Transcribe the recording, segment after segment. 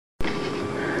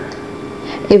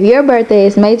If your birthday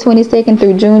is May 22nd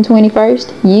through June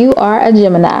 21st, you are a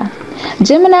Gemini.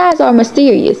 Geminis are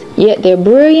mysterious, yet they're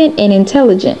brilliant and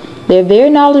intelligent. They're very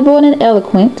knowledgeable and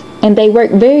eloquent, and they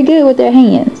work very good with their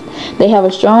hands. They have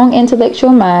a strong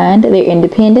intellectual mind. They're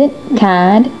independent,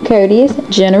 kind, courteous,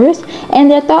 generous, and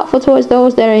they're thoughtful towards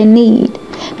those that are in need.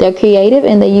 They're creative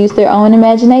and they use their own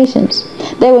imaginations.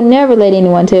 They will never let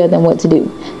anyone tell them what to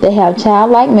do. They have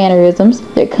childlike mannerisms.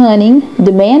 They're cunning,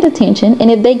 demand attention, and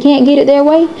if they can't get it their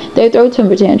way, they throw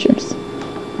temper tantrums.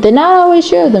 They're not always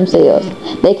sure of themselves.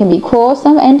 They can be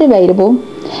quarrelsome and debatable,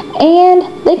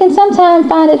 and they can sometimes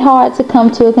find it hard to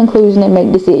come to a conclusion and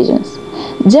make decisions.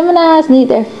 Geminis need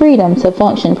their freedom to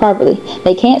function properly.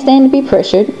 They can't stand to be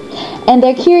pressured, and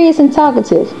they're curious and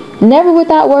talkative, never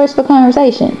without words for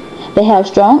conversation. They have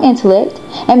strong intellect,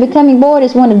 and becoming bored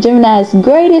is one of Gemini's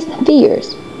greatest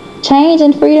fears. Change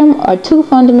and freedom are two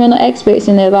fundamental aspects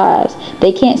in their lives.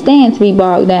 They can't stand to be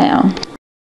bogged down.